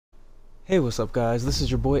Hey, what's up guys? This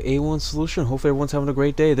is your boy A1 Solution. Hopefully everyone's having a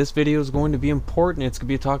great day. This video is going to be important. It's going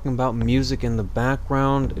to be talking about music in the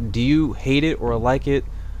background. Do you hate it or like it?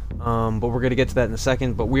 But we're going to get to that in a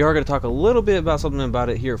second. But we are going to talk a little bit about something about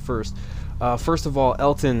it here first. First of all,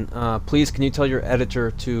 Elton, please can you tell your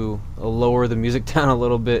editor to lower the music down a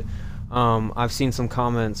little bit? I've seen some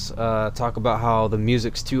comments talk about how the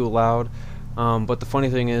music's too loud. But the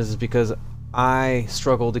funny thing is because I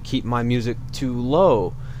struggle to keep my music too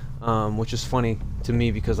low. Which is funny to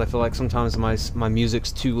me because I feel like sometimes my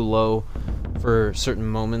music's too low for certain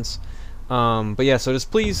moments. But yeah, so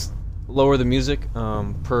just please lower the music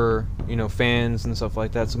per fans and stuff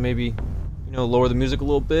like that. So maybe lower the music a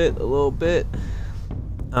little bit.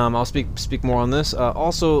 I'll speak more on this.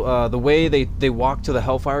 Also, the way they walk to the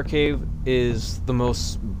Hellfire Cave is the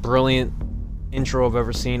most brilliant intro I've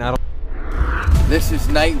ever seen. This is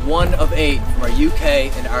night 1 of 8 from our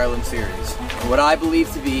UK and Ireland series, and what I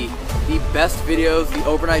believe to be the best videos the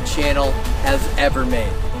Overnight channel has ever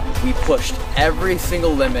made. We pushed every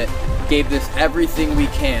single limit, gave this everything we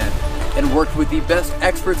can, and worked with the best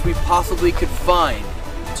experts we possibly could find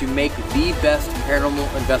to make the best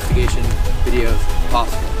paranormal investigation videos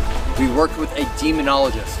possible. We worked with a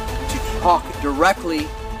demonologist to talk directly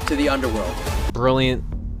to the underworld. Brilliant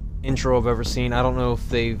intro I've ever seen. I don't know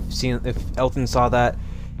if Elton saw that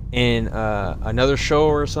in another show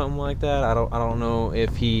or something like that. I don't know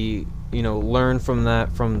if he learned from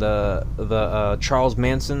that from the Charles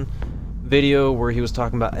Manson video where he was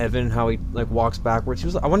talking about Evan, how he walks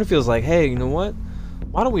backwards. I wonder if he was like, hey, you know what?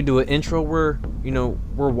 Why don't we do an intro where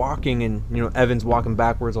we're walking and Evan's walking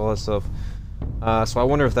backwards, all that stuff. So I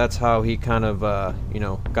wonder if that's how he kind of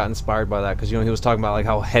got inspired by that, because he was talking about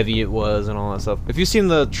how heavy it was and all that stuff. If you've seen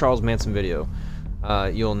the Charles Manson video,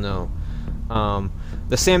 you'll know.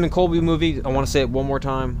 The Sam and Colby movie, I want to say it one more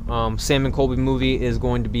time. Sam and Colby movie is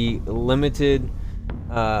going to be limited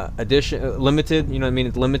edition, limited. You know what I mean?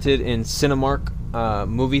 It's limited in Cinemark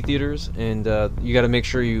movie theaters, and you got to make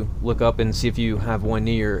sure you look up and see if you have one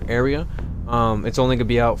near your area. It's only gonna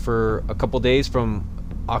be out for a couple days from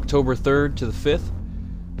October 3rd to the 5th,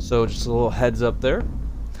 so just a little heads up there.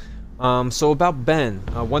 So about Ben,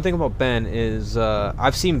 one thing about Ben is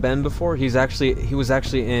I've seen Ben before. He was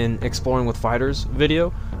actually in Exploring with Fighters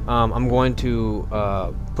video. I'm going to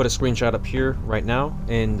put a screenshot up here right now,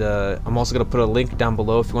 and I'm also going to put a link down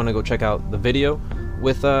below if you want to go check out the video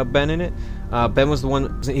with Ben in it. Ben was the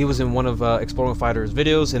one, he was in one of Exploring with Fighters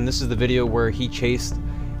videos, and this is the video where he chased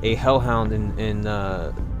a hellhound, and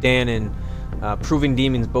Dan and Proving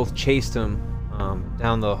Demons both chased him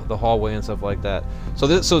down the hallway and stuff like that.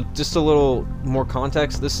 So just a little more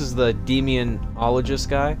context. This is the demonologist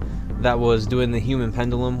guy that was doing the human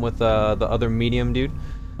pendulum with the other medium dude.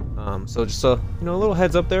 So just a little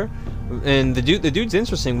heads up there. And the dude's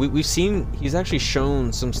interesting. We've seen, he's actually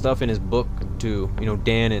shown some stuff in his book to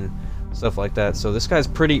Dan and stuff like that. So this guy's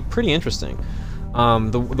pretty interesting.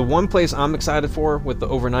 The one place I'm excited for with the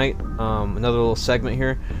Overnight, another little segment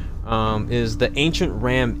here, is the Ancient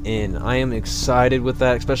Ram Inn. I am excited with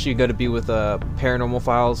that, especially you got to be with Paranormal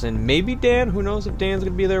Files and maybe Dan. Who knows if Dan's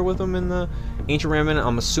gonna be there with them in the Ancient Ram Inn?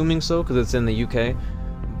 I'm assuming so because it's in the UK,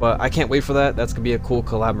 but I can't wait for that. That's gonna be a cool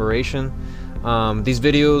collaboration. These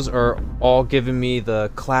videos are all giving me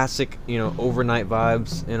the classic Overnight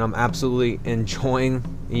vibes, and I'm absolutely enjoying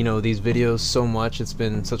these videos so much. It's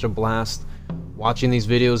been such a blast watching these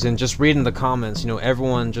videos and just reading the comments.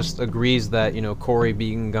 Everyone just agrees that Corey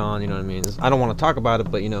being gone, what I mean. I don't want to talk about it,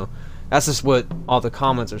 but that's just what all the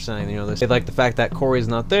comments are saying. They like the fact that Corey's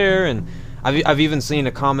not there, and I've even seen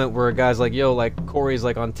a comment where a guy's like, yo, Corey's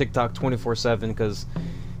on TikTok 24/7 because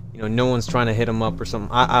no one's trying to hit him up or something.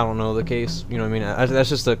 I don't know the case, what I mean. That's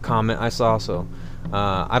just a comment I saw. So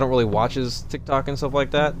I don't really watch his TikTok and stuff like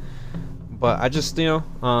that, but I just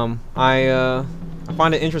I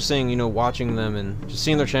find it interesting, watching them and just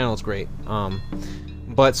seeing their channel. It's great.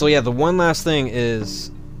 But so yeah, the one last thing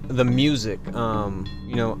is the music.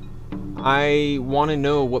 I want to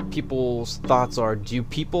know what people's thoughts are. Do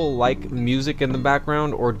people like music in the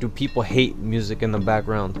background, or do people hate music in the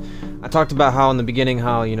background? I talked about how in the beginning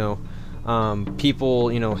how people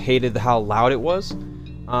hated how loud it was.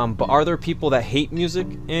 But are there people that hate music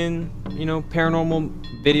in paranormal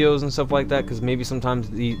videos and stuff like that? Because maybe sometimes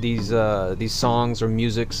these songs or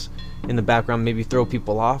musics in the background maybe throw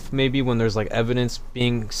people off. Maybe when there's evidence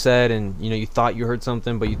being said and you thought you heard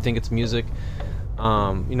something but you think it's music.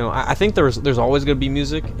 I think there's always going to be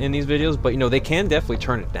music in these videos, but they can definitely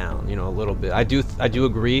turn it down a little bit. I do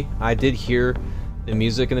agree. I did hear the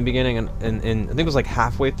music in the beginning, and I think it was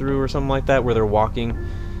halfway through or something like that, where they're walking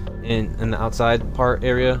in the outside part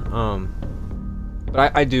area.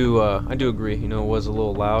 But I do agree. You know, it was a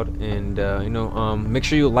little loud, and you know, make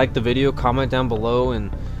sure you like the video, comment down below,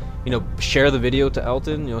 and you know, share the video to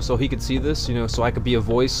Elton. You know, so he could see this. You know, so I could be a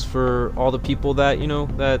voice for all the people that you know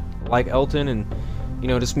that like Elton, and you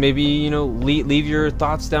know, just maybe you know leave your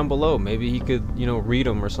thoughts down below. Maybe he could you know read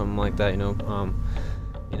them or something like that. You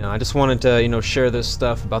know, I just wanted to you know share this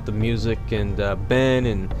stuff about the music and Ben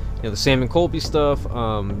and you know the Sam and Colby stuff.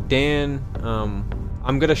 Dan.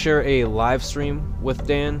 I'm gonna share a live stream with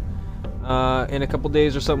Dan in a couple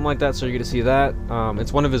days or something like that, so you're gonna see that.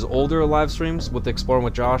 It's one of his older live streams with Exploring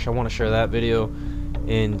with Josh. I want to share that video,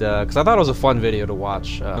 and because I thought it was a fun video to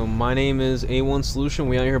watch. My name is A1 Solution.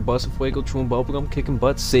 We out here busting fuego, chewing bubblegum, kicking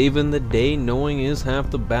butt, saving the day. Knowing is half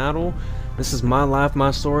the battle. This is my life, my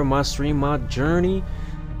story, my stream, my journey.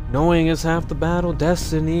 Knowing is half the battle.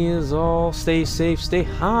 Destiny is all. Stay safe, stay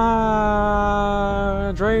hydrated.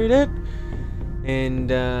 And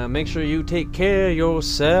make sure you take care of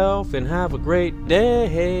yourself and have a great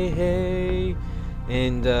day.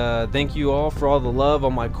 And thank you all for all the love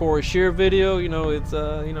on my Corey Shear video. You know, it's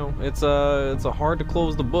it's a hard to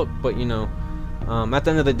close the book, but you know, at the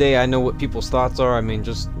end of the day, I know what people's thoughts are. I mean,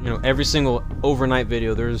 just you know, every single overnight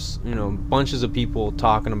video, there's you know bunches of people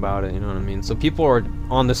talking about it. You know what I mean? So people are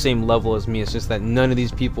on the same level as me. It's just that none of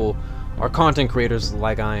these people are content creators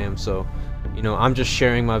like I am. So. You know, I'm just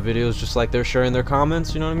sharing my videos just like they're sharing their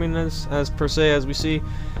comments, you know what I mean, as per se, as we see.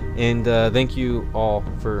 And thank you all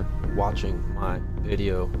for watching my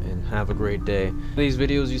video, and have a great day. These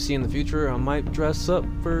videos you see in the future, I might dress up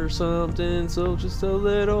for something, so just a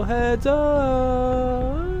little heads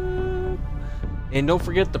up. And don't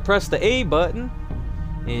forget to press the A button,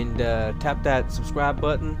 and tap that subscribe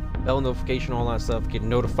button, bell notification, all that stuff. Get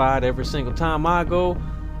notified every single time I go.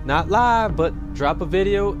 Not live, but drop a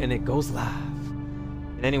video and it goes live.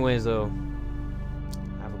 And anyways though,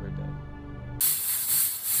 have a great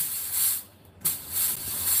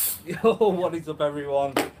day. Yo, what is up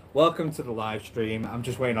everyone? Welcome to the live stream. I'm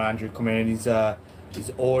just waiting on Andrew to come in. He's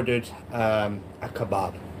ordered a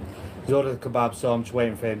kebab. He's ordered a kebab, so I'm just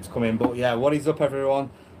waiting for him to come in. But yeah, what is up everyone?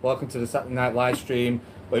 Welcome to the Saturday night live stream.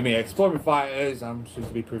 With me, Exploring Fighters. I'm soon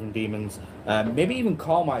to be Proving Demons. Maybe even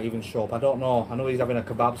Carl might even show up. I don't know. I know he's having a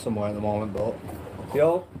kebab somewhere at the moment, but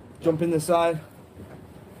yo, jump in the side.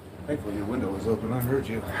 Thankfully your window was open. I heard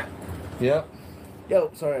you. Yeah. Yo,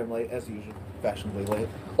 sorry I'm late as usual. Fashionably late.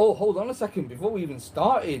 Oh, hold on a second. Before we even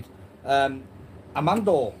started,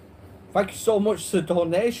 Amando, thank you so much for the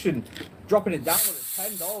donation. Dropping it down with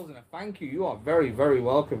 $10 and a thank you. You are very, very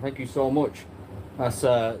welcome. Thank you so much. That's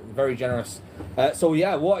very generous. So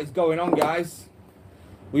yeah, what is going on, guys?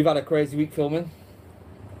 We've had a crazy week filming.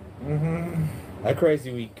 A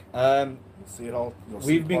crazy week. See it all.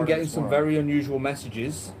 We've been getting some very unusual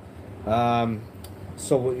messages. So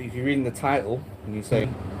if you're reading the title and you say,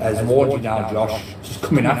 "As warned you now, Josh, she's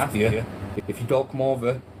coming after you. If you don't come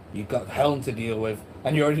over, you've got Helen to deal with."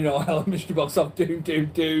 And you already know Helen, mystery box of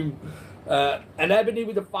doom. And Ebony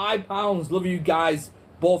with the £5. Love you guys.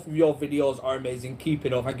 Both of your videos are amazing. Keep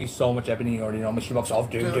it up. Thank you so much, Ebony. You already know mystery box of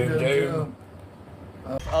doom.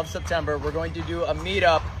 Of September, we're going to do a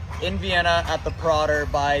meetup in Vienna at the Prater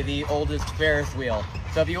by the oldest Ferris wheel.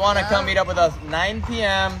 So if you want to come meet up with us, 9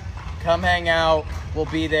 p.m., come hang out. We'll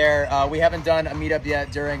be there. We haven't done a meetup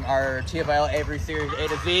yet during our TFIL Avery Series A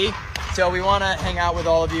to Z. So we want to hang out with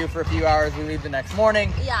all of you for a few hours. We leave the next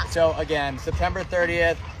morning. Yeah. So again, September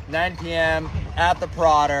 30th, 9 p.m. at the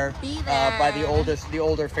Prater by the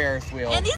older Ferris wheel. And these